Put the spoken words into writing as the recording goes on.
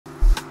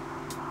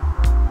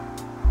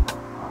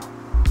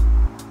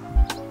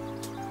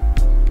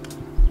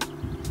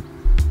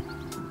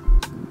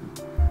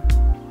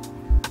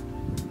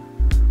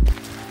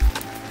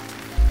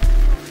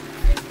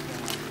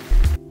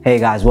Hey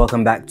guys,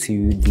 welcome back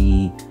to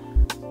the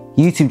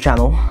YouTube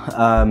channel.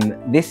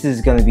 This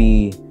is going to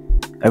be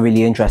a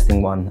really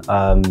interesting one,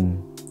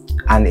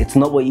 and it's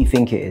not what you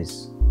think it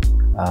is.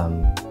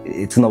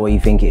 It's not what you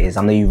think it is.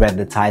 I know you read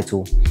the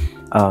title,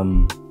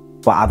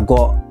 but I've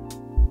got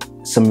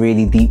some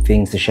really deep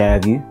things to share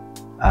with you,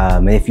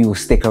 and if you will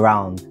stick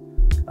around,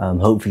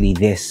 hopefully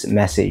this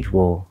message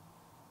will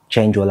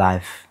change your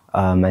life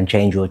and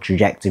change your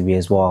trajectory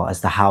as well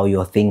as to how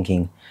you're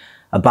thinking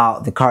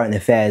about the current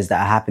affairs that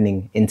are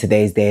happening in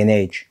today's day and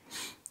age.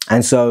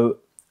 And so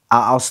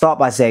I'll start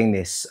by saying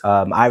this.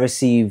 I've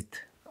received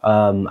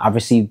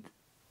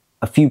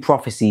a few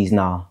prophecies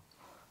now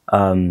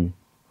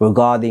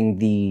regarding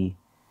the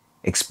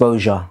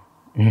exposure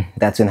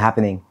that's been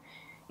happening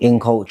in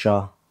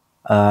culture,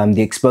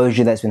 the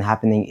exposure that's been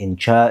happening in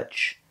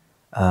church,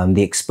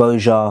 the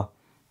exposure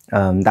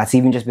that's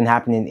even just been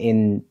happening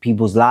in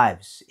people's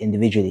lives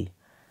individually.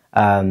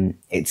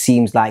 It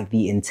seems like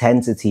the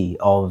intensity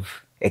of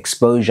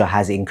exposure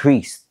has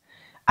increased,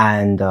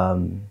 and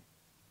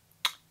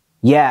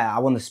yeah, I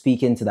want to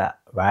speak into that,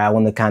 right? I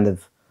want to kind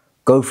of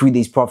go through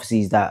these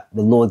prophecies that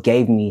the Lord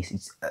gave me.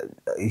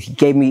 He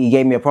gave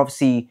me a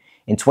prophecy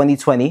in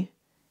 2020,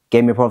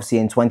 gave me a prophecy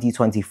in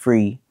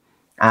 2023,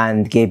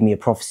 and gave me a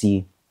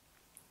prophecy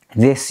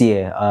this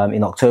year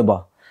in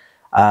October.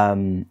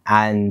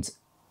 And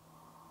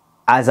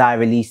as I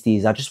release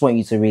these, I just want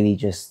you to really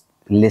just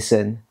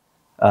listen.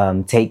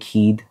 Take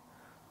heed,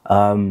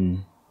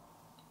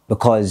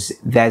 because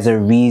there's a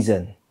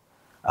reason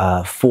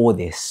for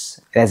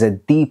this. There's a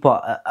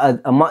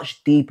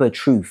much deeper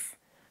truth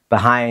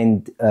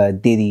behind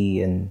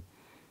Diddy and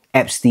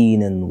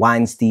Epstein and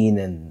Weinstein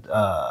and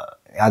I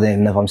don't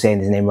even know if I'm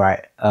saying his name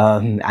right,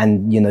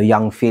 and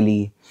young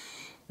Philly,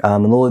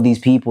 and all of these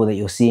people that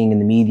you're seeing in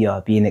the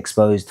media being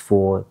exposed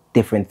for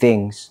different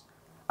things,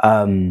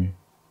 and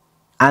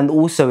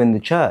also in the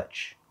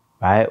church,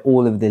 right?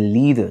 All of the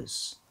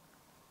leaders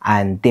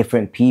and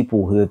different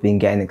people who have been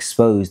getting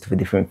exposed for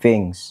different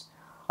things.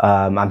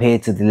 I'm here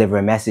to deliver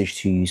a message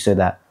to you so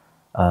that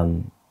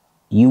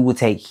you will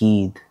take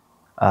heed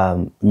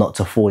not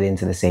to fall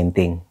into the same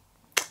thing.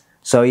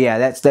 So yeah,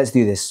 let's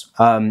do this.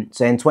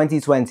 So in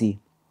 2020,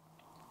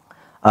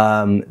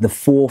 the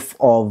 4th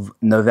of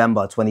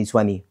November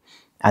 2020,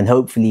 and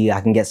hopefully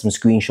I can get some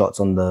screenshots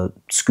on the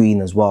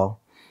screen as well,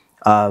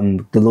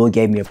 the Lord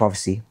gave me a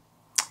prophecy.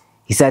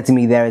 He said to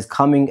me, there is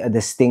coming a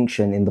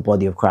distinction in the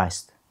body of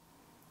Christ.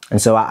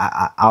 And so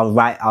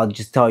I'll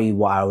just tell you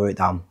what I wrote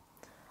down.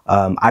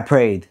 I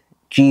prayed,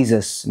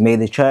 Jesus, may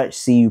the church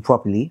see you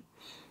properly,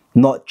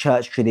 not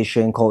church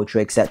tradition, culture,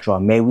 etc.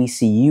 May we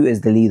see you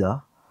as the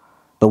leader,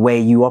 the way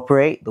you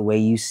operate, the way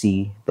you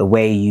see, the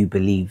way you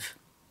believe.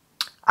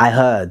 I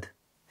heard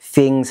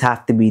things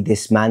have to be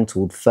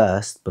dismantled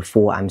first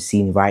before I'm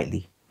seen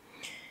rightly.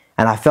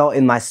 And I felt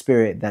in my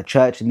spirit that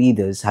church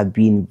leaders have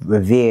been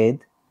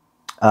revered,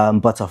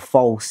 but are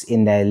false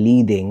in their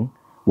leading,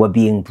 were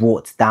being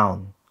brought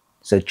down.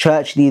 So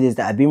church leaders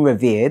that have been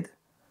revered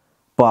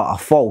but are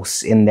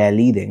false in their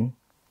leading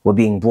were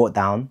being brought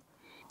down.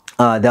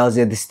 There was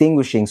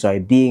a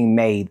being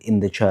made in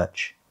the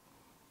church.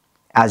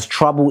 As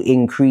trouble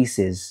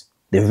increases,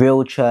 the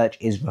real church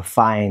is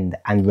refined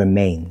and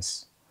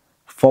remains.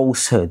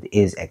 Falsehood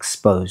is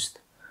exposed.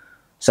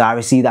 So I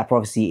received that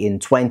prophecy in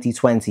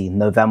 2020,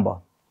 November,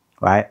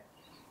 right?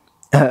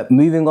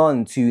 Moving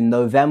on to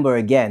November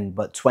again,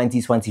 but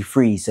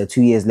 2023, so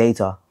 2 years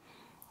later,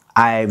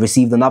 I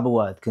received another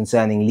word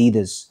concerning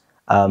leaders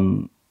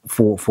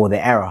for the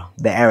era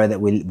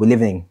that we're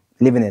living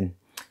in.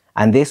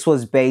 And this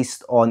was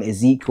based on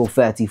Ezekiel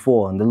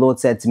 34. And the Lord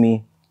said to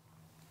me,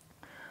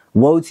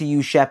 woe to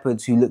you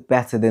shepherds who look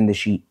better than the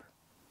sheep.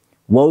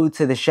 Woe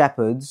to the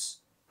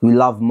shepherds who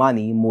love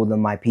money more than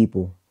my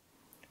people.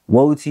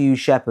 Woe to you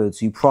shepherds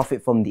who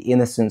profit from the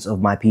innocence of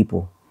my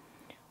people.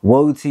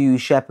 Woe to you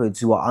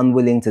shepherds who are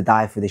unwilling to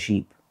die for the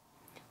sheep.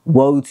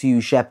 Woe to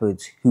you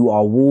shepherds who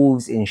are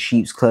wolves in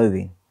sheep's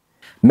clothing.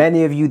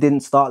 Many of you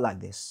didn't start like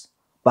this,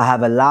 but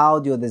have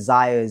allowed your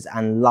desires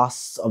and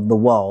lusts of the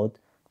world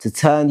to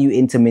turn you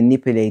into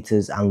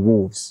manipulators and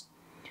wolves.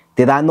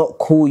 Did I not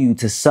call you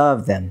to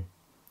serve them?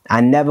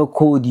 I never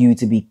called you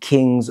to be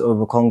kings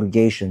over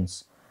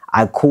congregations.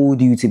 I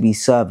called you to be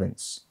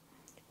servants.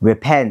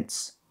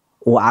 Repent,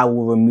 or I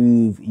will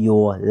remove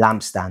your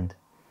lampstand.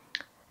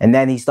 And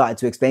then he started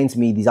to explain to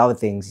me these other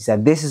things. He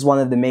said, this is one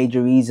of the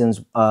major reasons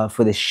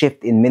for the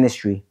shift in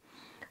ministry,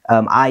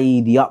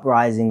 i.e. the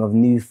uprising of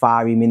new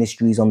fiery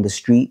ministries on the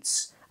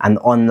streets and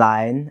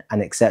online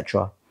and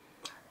etc.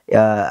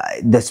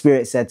 The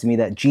Spirit said to me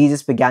that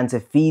Jesus began to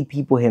feed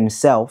people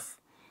himself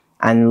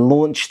and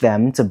launch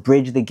them to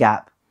bridge the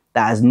gap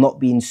that has not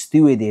been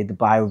stewarded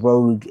by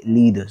rogue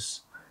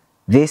leaders.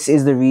 This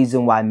is the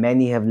reason why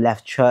many have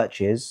left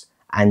churches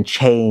and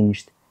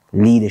changed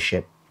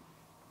leadership.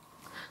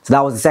 So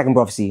that was the second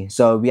prophecy.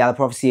 So we had a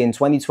prophecy in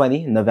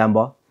 2020, in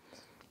November.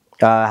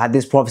 Had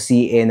this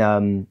prophecy in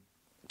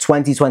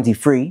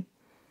 2023,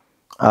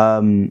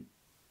 in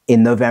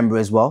November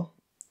as well.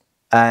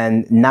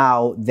 And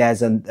now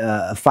there's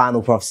a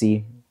final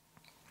prophecy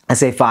I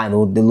say fine,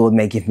 or the Lord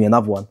may give me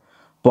another one.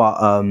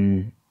 But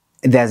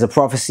there's a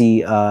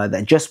prophecy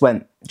that just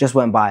went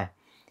by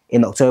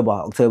in October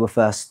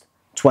 1st,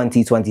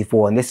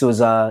 2024, and this was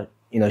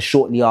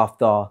shortly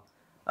after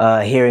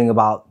hearing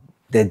about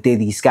the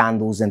Diddy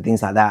scandals and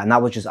things like that. And I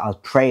was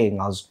praying.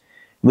 I was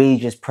really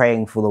just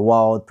praying for the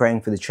world,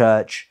 praying for the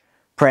church,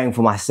 praying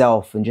for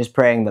myself, and just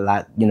praying that,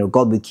 like,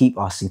 God would keep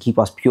us and keep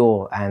us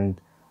pure and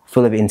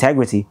full of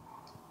integrity.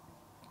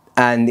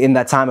 And in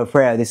that time of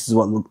prayer, this is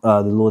what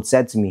the Lord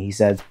said to me. He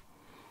said,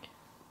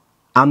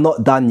 "I'm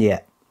not done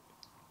yet.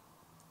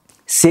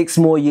 6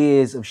 more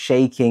years of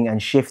shaking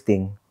and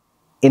shifting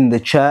in the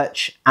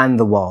church and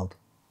the world.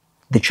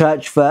 The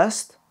church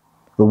first,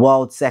 the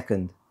world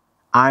second.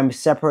 I'm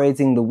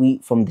separating the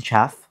wheat from the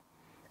chaff.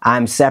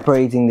 I'm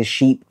separating the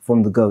sheep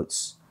from the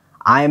goats.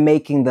 I am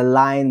making the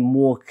line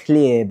more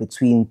clear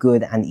between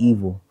good and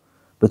evil,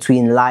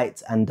 between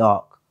light and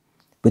dark,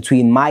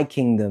 between my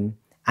kingdom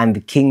and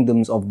the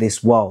kingdoms of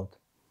this world.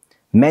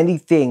 Many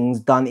things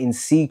done in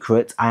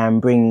secret I am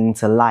bringing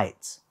to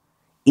light.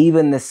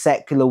 Even the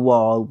secular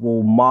world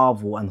will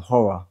marvel and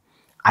horror.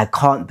 I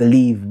can't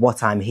believe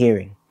what I'm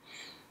hearing.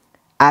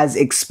 As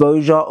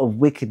exposure of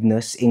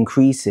wickedness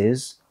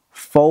increases,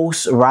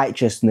 false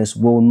righteousness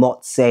will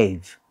not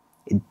save.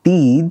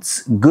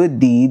 Good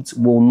deeds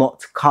will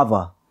not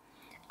cover.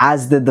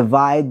 As the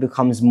divide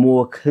becomes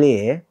more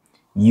clear,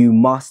 you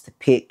must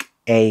pick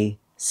a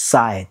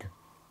side."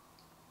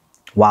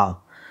 Wow.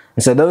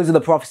 And so those are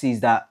the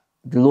prophecies that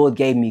the Lord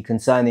gave me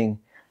concerning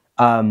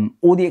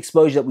all the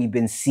exposure that we've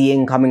been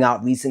seeing coming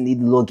out recently.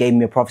 The Lord gave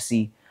me a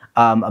prophecy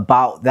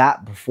about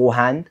that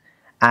beforehand.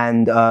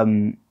 And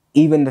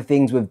even the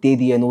things with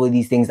Diddy and all of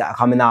these things that are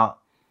coming out.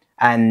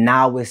 And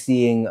now we're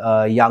seeing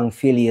young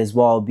Philly as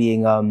well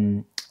being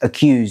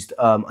accused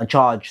and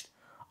charged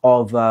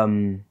of,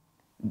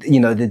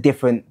 the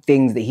different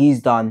things that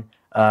he's done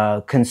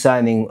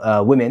concerning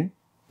women.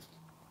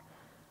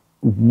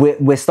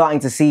 We're starting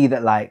to see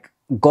that, like,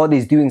 God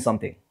is doing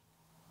something,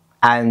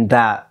 and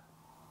that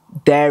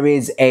there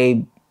is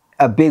a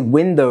big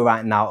window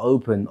right now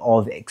open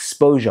of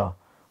exposure.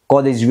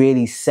 God is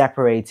really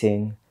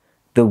separating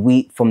the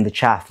wheat from the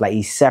chaff. Like,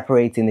 he's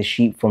separating the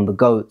sheep from the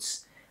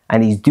goats,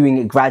 and he's doing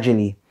it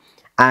gradually.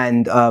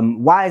 And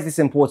why is this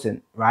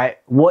important, right?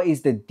 What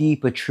is the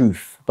deeper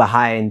truth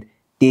behind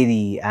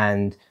Diddy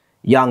and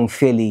young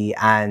Philly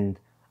and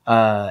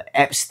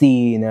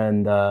Epstein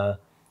and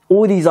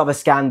all these other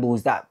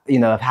scandals that,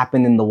 have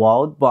happened in the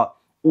world, but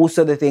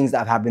also the things that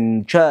have happened in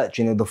the church,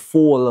 the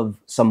fall of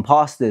some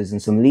pastors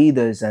and some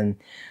leaders, and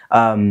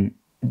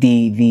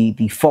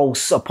the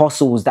false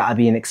apostles that are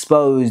being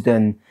exposed,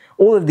 and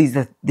all of these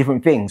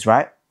different things,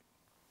 right?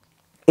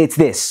 It's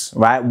this,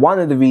 right? One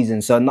of the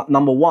reasons. So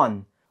number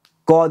one,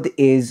 God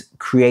is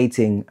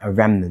creating a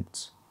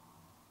remnant.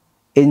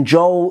 In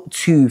Joel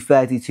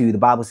 2:32, the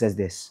Bible says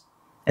this,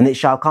 "And it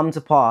shall come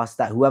to pass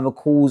that whoever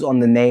calls on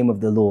the name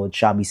of the Lord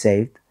shall be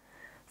saved.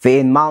 For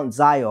in Mount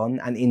Zion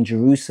and in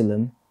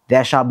Jerusalem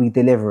there shall be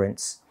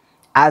deliverance,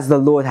 as the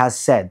Lord has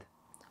said,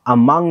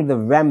 among the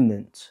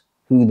remnant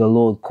who the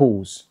Lord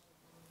calls."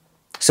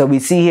 So we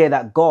see here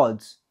that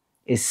God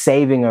is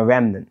saving a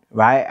remnant,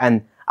 right?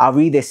 And I'll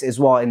read this as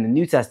well in the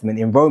New Testament,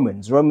 in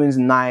Romans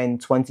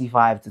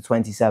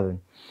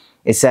 9:25-27.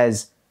 It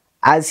says,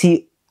 as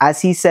he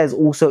says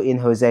also in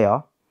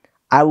Hosea,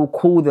 "I will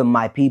call them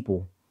my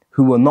people,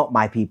 who were not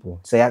my people."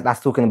 So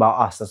that's talking about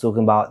us. That's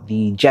talking about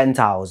the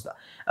Gentiles,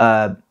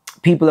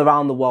 people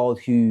around the world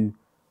who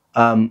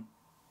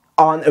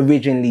aren't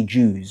originally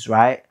Jews,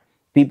 right?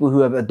 People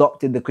who have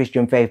adopted the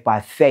Christian faith by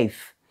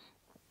faith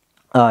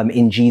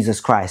in Jesus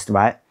Christ,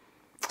 right?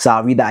 So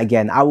I'll read that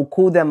again. "I will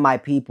call them my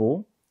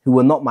people, who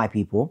were not my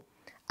people,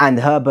 and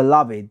her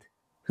beloved,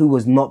 who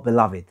was not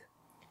beloved.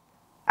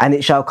 And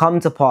it shall come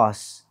to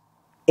pass,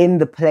 in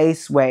the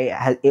place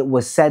where it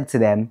was said to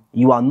them,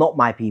 'You are not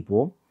my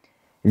people,'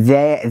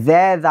 there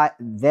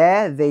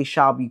they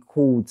shall be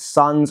called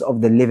sons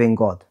of the living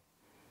God."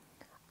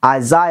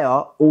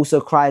 Isaiah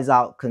also cries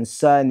out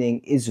concerning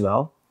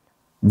Israel,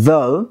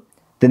 "Though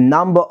the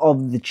number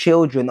of the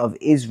children of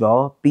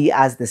Israel be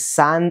as the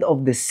sand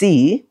of the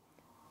sea,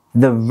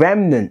 the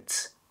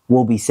remnant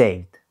will be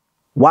saved."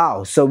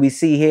 Wow. So we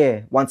see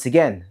here, once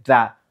again,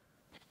 that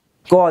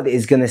God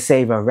is going to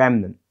save a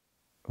remnant,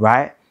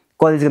 right?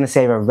 God is going to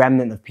save a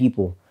remnant of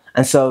people.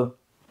 And so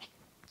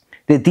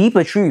the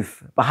deeper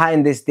truth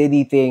behind this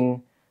Diddy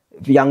thing,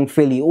 young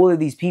Philly, all of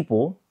these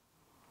people,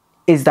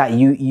 is that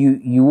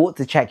you ought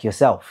to check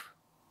yourself.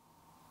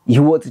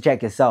 You ought to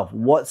check yourself.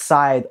 What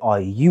side are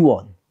you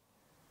on?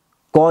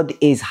 God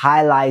is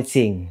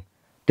highlighting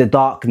the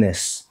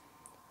darkness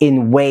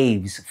in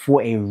waves for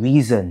a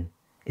reason.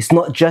 It's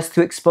not just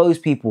to expose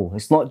people.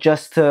 It's not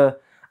just to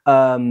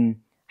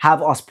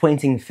have us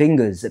pointing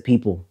fingers at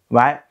people,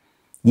 right?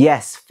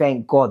 Yes,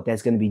 thank God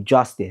there's going to be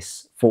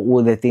justice for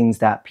all the things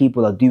that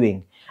people are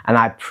doing. And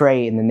I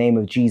pray in the name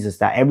of Jesus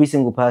that every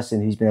single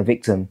person who's been a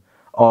victim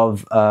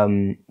of,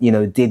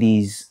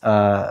 Diddy's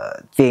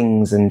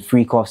things and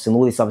freak offs and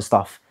all this other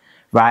stuff,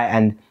 right?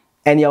 And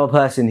any other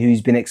person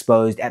who's been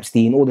exposed,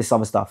 Epstein, all this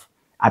other stuff.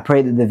 I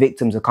pray that the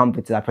victims are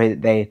comforted. I pray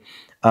that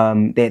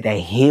they're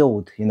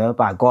healed,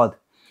 by God,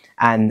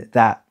 and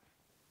that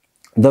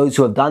those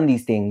who have done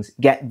these things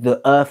get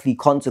the earthly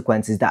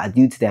consequences that are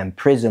due to them,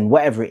 prison,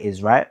 whatever it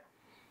is, right?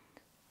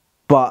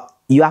 But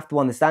you have to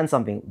understand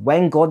something.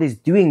 When God is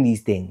doing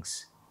these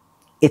things,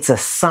 it's a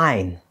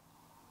sign.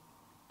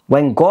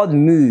 When God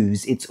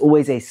moves, it's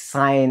always a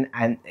sign,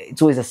 and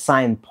it's always a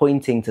sign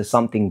pointing to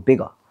something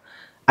bigger.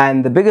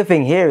 And the bigger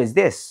thing here is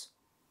this,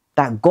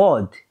 that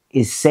God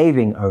is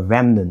saving a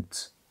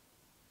remnant.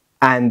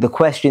 And the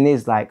question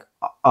is like,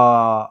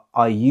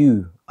 are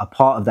you a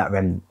part of that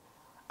remnant?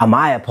 Am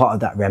I a part of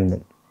that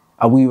remnant?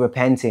 Are we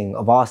repenting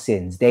of our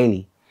sins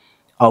daily?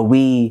 Are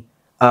we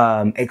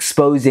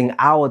exposing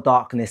our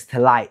darkness to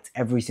light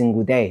every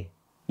single day?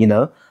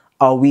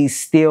 Are we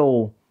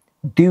still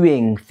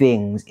doing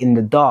things in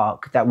the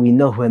dark that we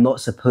know we're not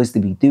supposed to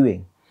be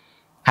doing?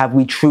 Have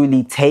we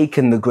truly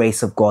taken the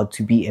grace of God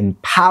to be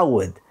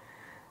empowered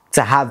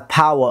to have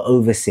power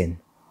over sin?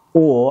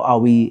 Or are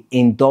we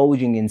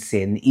indulging in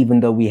sin even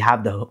though we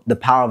have the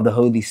power of the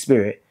Holy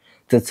Spirit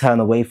to turn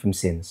away from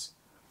sins?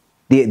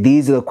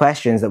 These are the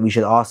questions that we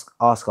should ask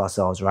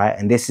ourselves, right?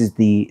 And this is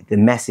the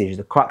message,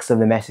 the crux of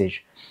the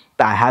message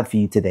that I have for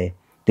you today.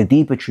 The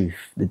deeper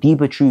truth. The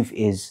deeper truth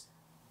is,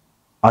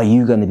 are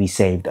you going to be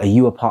saved? Are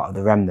you a part of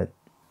the remnant?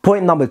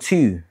 Point number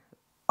 2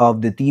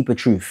 of the deeper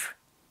truth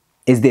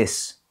is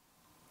this.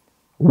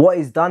 What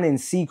is done in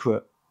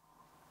secret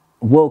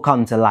will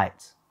come to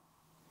light.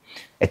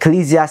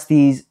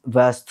 Ecclesiastes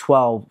verse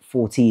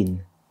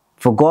 12:14.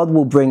 For God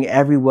will bring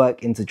every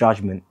work into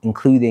judgment,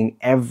 including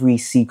every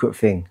secret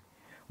thing,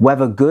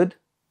 whether good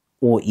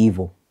or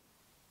evil.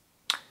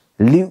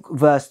 Luke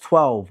verse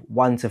 12,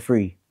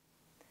 1-3.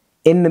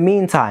 In the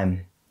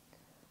meantime,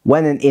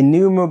 when an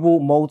innumerable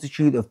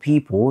multitude of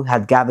people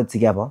had gathered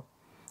together,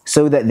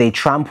 so that they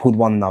trampled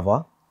one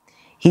another,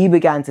 he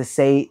began to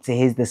say to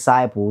his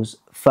disciples,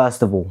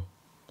 first of all,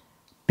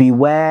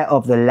 beware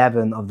of the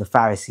leaven of the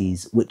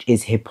Pharisees, which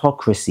is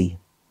hypocrisy.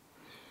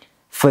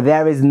 For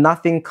there is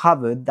nothing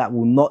covered that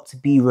will not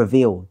be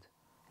revealed,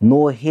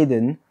 nor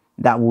hidden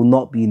that will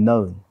not be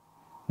known.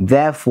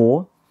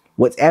 Therefore,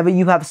 whatever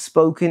you have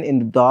spoken in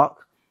the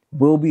dark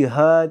will be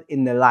heard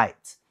in the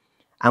light,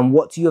 and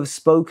what you have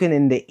spoken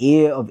in the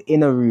ear of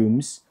inner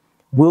rooms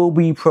will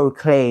be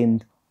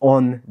proclaimed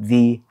on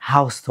the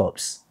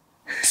housetops.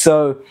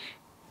 So,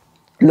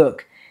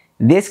 look,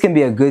 this can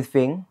be a good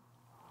thing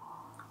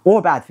or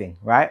a bad thing,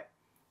 right?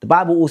 The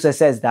Bible also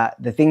says that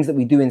the things that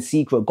we do in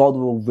secret, God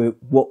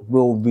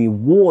will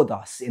reward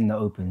us in the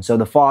open. So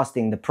the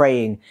fasting, the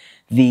praying,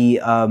 the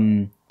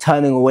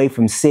turning away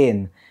from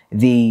sin,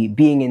 the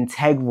being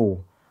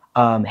integral,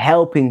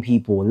 helping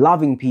people,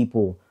 loving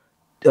people,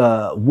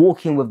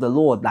 walking with the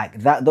Lord,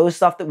 like that, those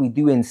stuff that we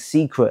do in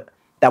secret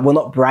that we're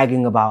not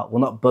bragging about, we're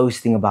not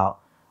boasting about,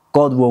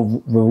 God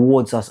will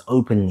rewards us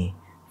openly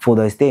for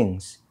those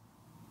things.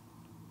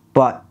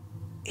 But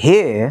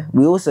here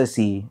we also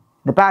see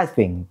the bad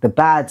thing, the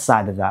bad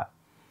side of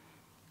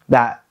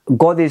that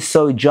God is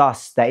so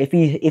just that if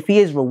he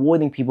is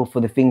rewarding people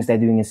for the things they're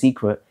doing in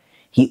secret,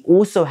 he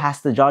also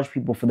has to judge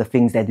people for the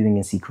things they're doing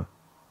in secret.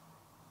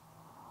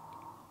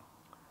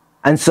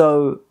 And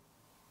so,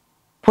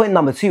 point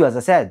number 2, as I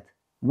said,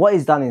 what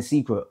is done in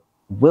secret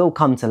will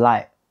come to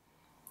light.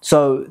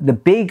 So the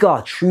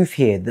bigger truth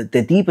here,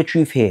 the deeper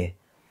truth here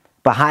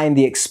behind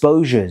the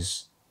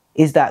exposures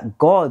is that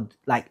God,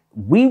 like,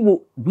 we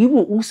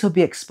will also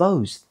be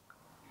exposed.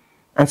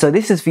 And so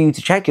this is for you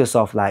to check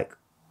yourself, like,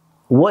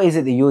 what is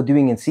it that you're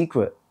doing in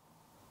secret?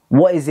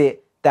 What is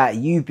it that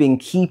you've been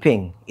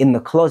keeping in the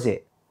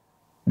closet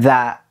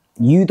that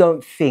you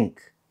don't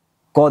think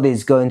God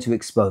is going to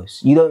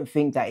expose? You don't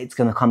think that it's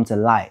going to come to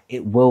light.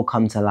 It will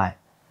come to light.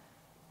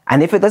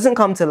 And if it doesn't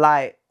come to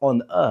light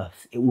on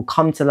earth, it will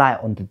come to light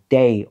on the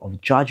day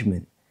of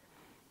judgment.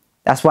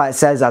 That's why it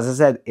says, as I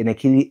said, in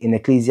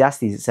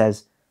Ecclesiastes, it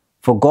says,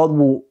 for God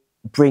will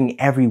bring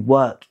every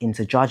work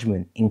into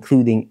judgment,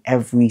 including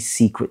every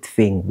secret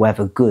thing,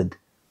 whether good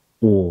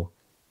or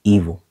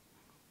evil.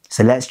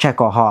 So let's check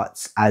our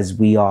hearts as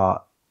we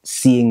are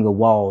seeing the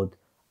world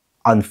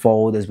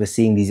unfold, as we're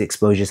seeing these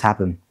exposures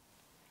happen.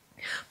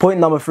 Point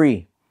number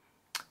 3,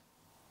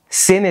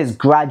 sin is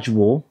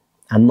gradual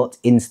and not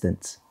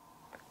instant.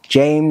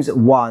 James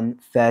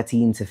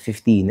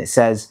 1:13-15, it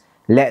says,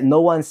 let no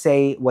one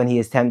say when he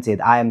is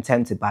tempted, I am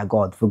tempted by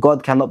God. For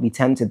God cannot be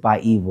tempted by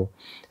evil,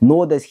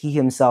 nor does he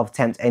himself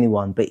tempt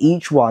anyone. But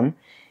each one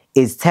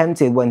is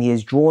tempted when he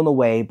is drawn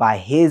away by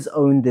his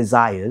own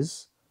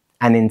desires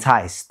and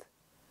enticed.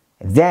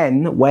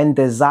 Then, when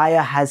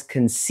desire has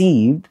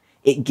conceived,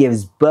 it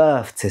gives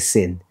birth to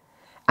sin.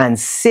 And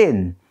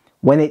sin,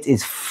 when it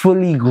is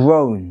fully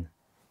grown,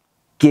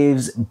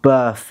 gives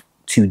birth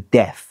to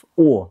death,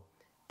 or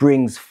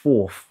brings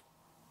forth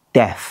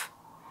death.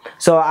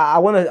 So I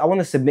want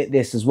to submit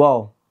this as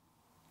well.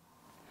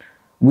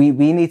 We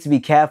need to be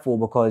careful,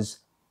 because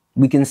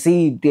we can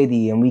see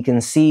Diddy and we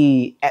can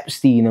see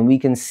Epstein and we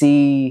can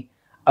see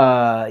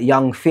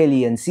young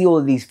Philly and see all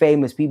of these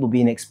famous people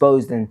being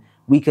exposed, and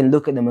we can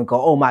look at them and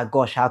go, oh my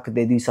gosh, how could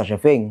they do such a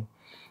thing?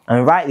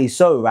 And rightly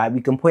so, right?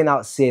 We can point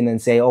out sin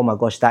and say, oh my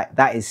gosh,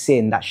 that is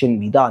sin, that shouldn't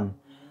be done.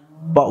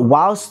 But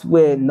whilst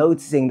we're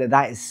noticing that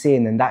that is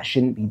sin and that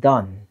shouldn't be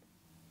done,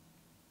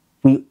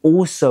 we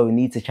also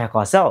need to check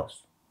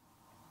ourselves.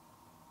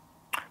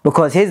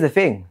 Because here's the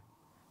thing,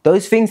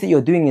 those things that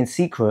you're doing in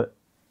secret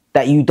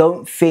that you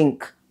don't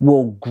think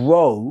will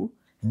grow,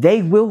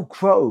 they will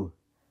grow.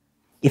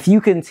 If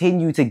you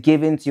continue to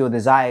give into your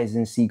desires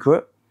in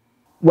secret,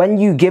 when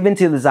you give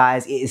into your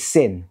desires, it is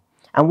sin.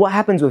 And what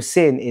happens with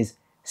sin is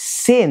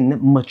sin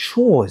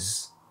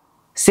matures.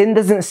 Sin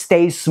doesn't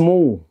stay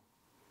small.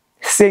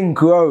 Sin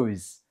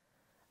grows.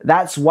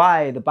 That's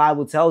why the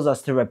Bible tells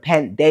us to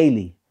repent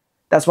daily.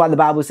 That's why the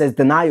Bible says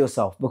deny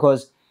yourself,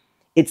 because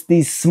it's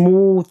these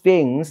small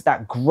things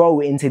that grow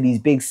into these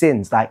big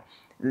sins. Like,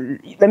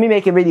 let me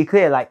make it really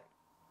clear. Like,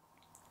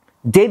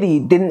 Diddy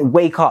didn't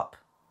wake up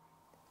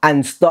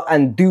and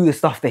do the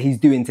stuff that he's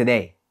doing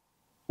today,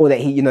 or that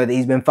that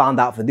he's been found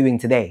out for doing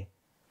today.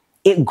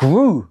 It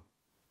grew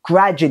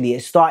gradually.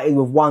 It started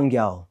with one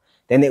girl,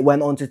 then it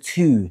went on to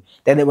two,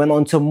 then it went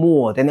on to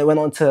more, then it went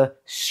on to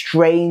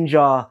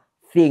stranger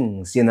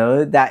things,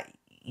 that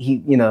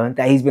he's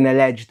been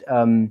alleged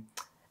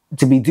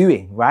to be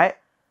doing, right?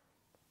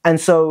 And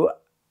so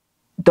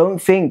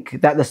don't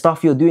think that the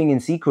stuff you're doing in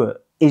secret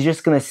is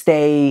just going to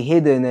stay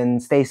hidden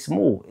and stay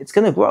small. It's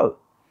going to grow.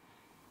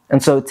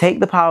 And so take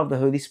the power of the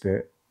Holy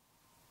Spirit,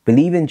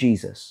 believe in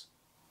Jesus,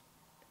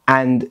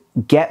 and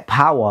get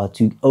power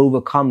to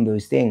overcome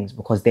those things,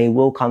 because they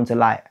will come to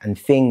light and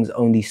things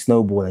only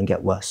snowball and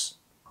get worse.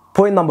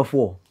 Point number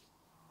 4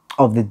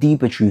 of the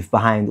deeper truth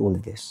behind all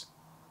of this.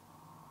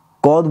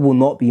 God will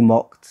not be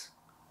mocked.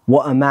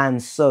 What a man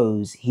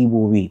sows, he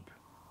will reap.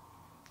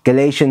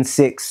 Galatians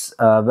 6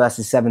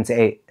 verses 7 to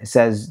 8, it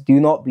says, do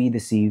not be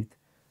deceived.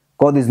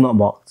 God is not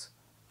mocked.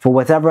 For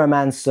whatever a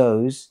man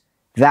sows,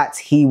 that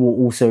he will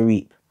also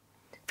reap.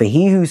 For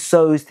he who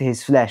sows to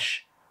his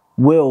flesh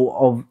will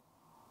of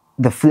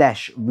the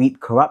flesh reap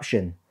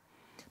corruption.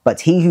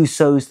 But he who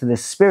sows to the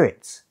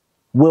Spirit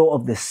will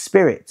of the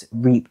Spirit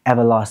reap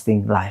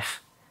everlasting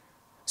life.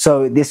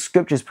 So this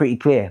scripture is pretty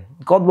clear.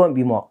 God won't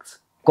be mocked.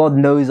 God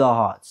knows our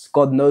hearts.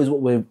 God knows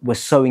what we're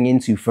sowing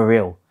into for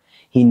real.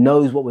 He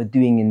knows what we're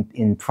doing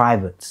in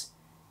private.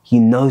 He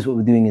knows what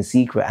we're doing in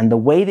secret. And the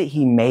way that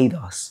he made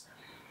us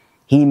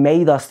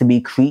to be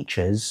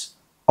creatures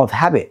of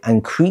habit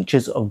and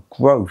creatures of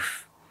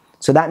growth.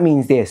 So that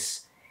means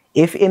this: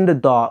 if in the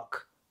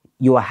dark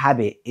your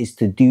habit is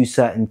to do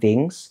certain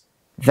things,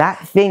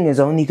 that thing is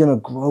only going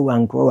to grow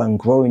and grow and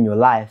grow in your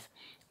life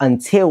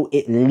until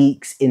it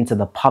leaks into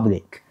the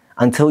public,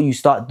 until you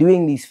start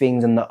doing these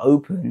things in the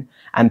open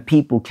and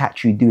people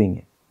catch you doing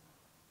it.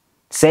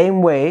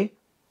 Same way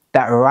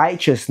that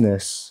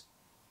righteousness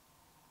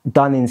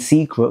done in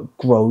secret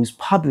grows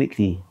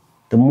publicly.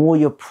 The more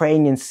you're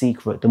praying in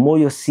secret, the more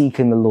you're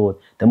seeking the Lord,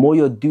 the more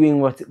you're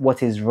doing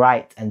what is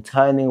right and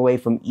turning away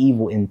from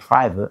evil in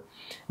private,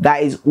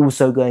 that is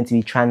also going to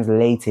be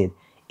translated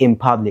in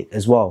public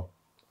as well.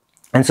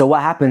 And so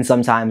what happens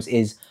sometimes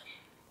is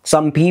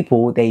some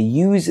people, they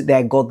use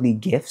their godly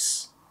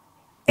gifts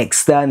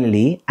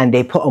externally and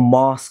they put a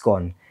mask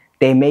on.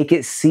 They make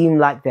it seem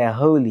like they're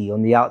holy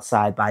on the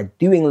outside by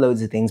doing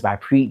loads of things, by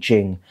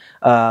preaching,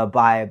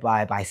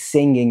 by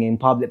singing in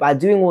public, by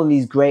doing all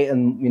these great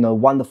and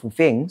wonderful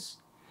things.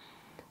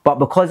 But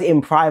because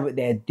in private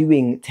they're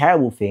doing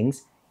terrible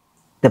things,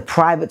 the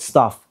private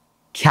stuff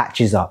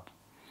catches up.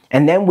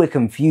 And then we're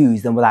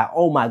confused and we're like,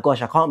 oh my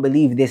gosh, I can't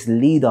believe this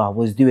leader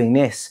was doing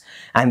this,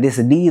 and this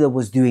leader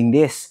was doing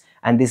this,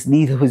 and this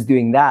leader was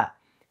doing that.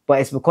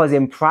 But it's because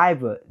in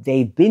private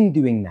they've been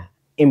doing that.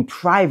 In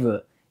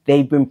private,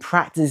 they've been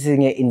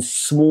practicing it in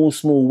small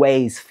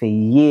ways for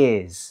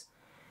years.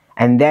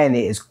 And then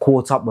it is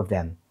caught up with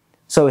them.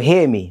 So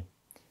hear me.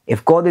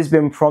 If God has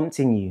been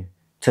prompting you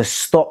to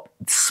stop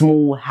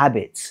small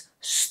habits,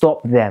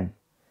 stop them.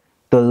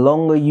 The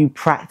longer you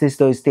practice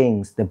those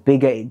things, the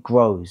bigger it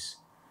grows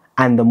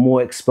and the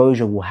more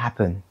exposure will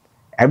happen.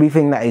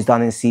 Everything that is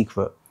done in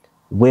secret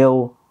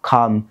will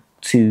come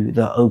to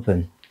the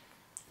open.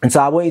 And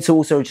so I want you to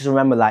also just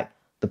remember, like,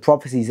 the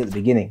prophecies at the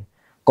beginning.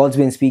 God's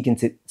been speaking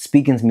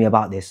to me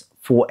about this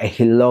for a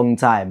long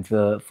time,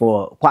 for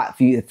quite a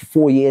few, for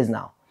 4 years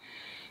now.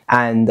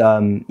 And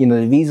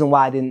the reason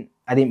why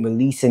I didn't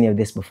release any of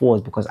this before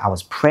is because I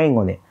was praying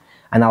on it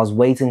and I was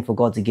waiting for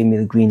God to give me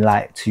the green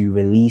light to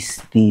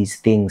release these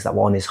things that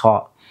were on his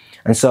heart.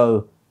 And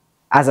so,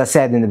 as I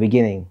said in the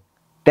beginning,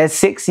 there's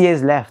 6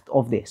 years left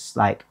of this,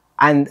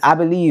 and I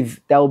believe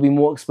there will be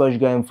more exposure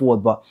going forward.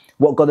 But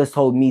what God has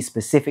told me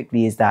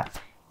specifically is that,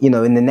 in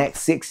the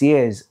next 6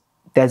 years,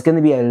 there's going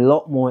to be a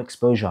lot more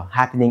exposure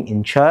happening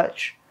in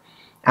church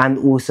and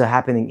also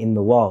happening in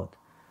the world.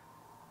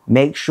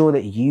 Make sure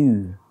that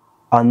you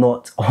are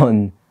not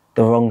on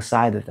the wrong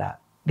side of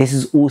that. This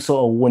is also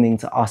a warning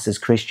to us as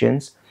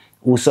Christians,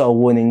 also a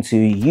warning to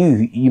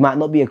you. You might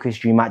not be a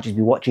Christian, you might just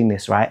be watching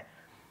this, right?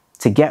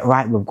 To get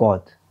right with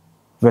God,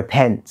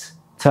 repent,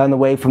 Turn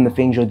away from the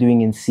things you're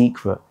doing in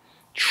secret.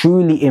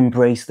 Truly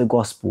embrace the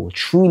gospel.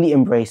 Truly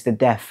embrace the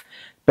death,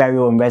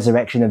 burial, and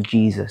resurrection of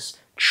Jesus.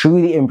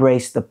 Truly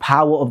embrace the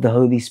power of the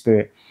Holy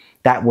Spirit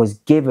that was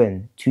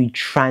given to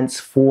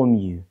transform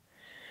you.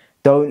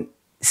 Don't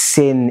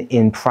sin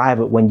in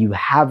private when you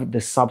have the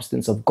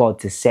substance of God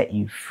to set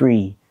you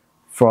free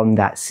from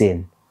that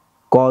sin.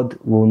 God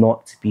will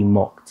not be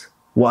mocked.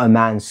 What a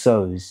man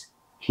sows,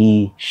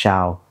 he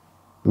shall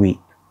reap.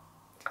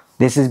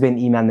 This has been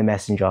Eman the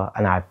Messenger,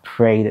 and I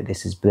pray that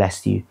this has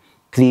blessed you.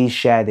 Please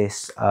share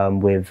this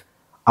with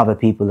other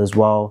people as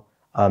well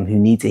who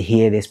need to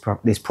hear these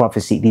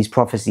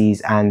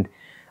prophecies, and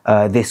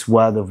this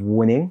word of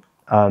warning.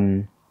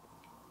 And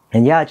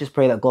yeah, I just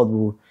pray that God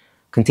will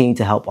continue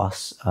to help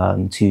us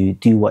to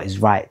do what is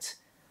right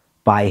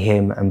by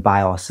Him and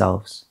by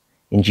ourselves.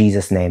 In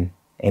Jesus' name,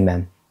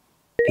 amen.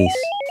 Peace.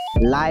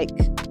 Like,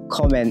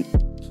 comment,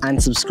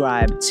 and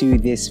subscribe to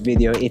this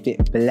video if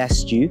it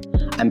blessed you.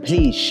 And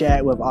please share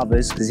it with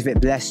others, because if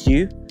it blessed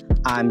you,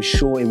 I'm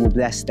sure it will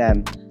bless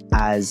them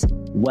as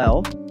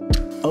well.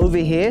 Over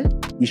here,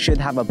 you should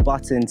have a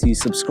button to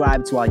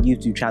subscribe to our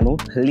YouTube channel.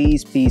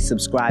 Please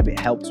subscribe. It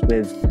helps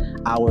with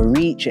our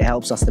reach. It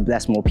helps us to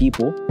bless more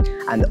people.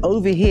 And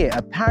over here,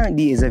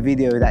 apparently, is a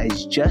video that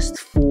is just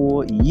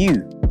for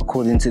you,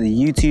 according to the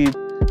YouTube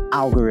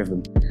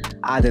algorithm.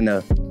 I don't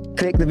know.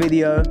 Click the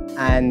video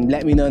and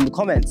let me know in the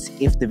comments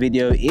if the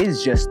video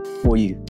is just for you.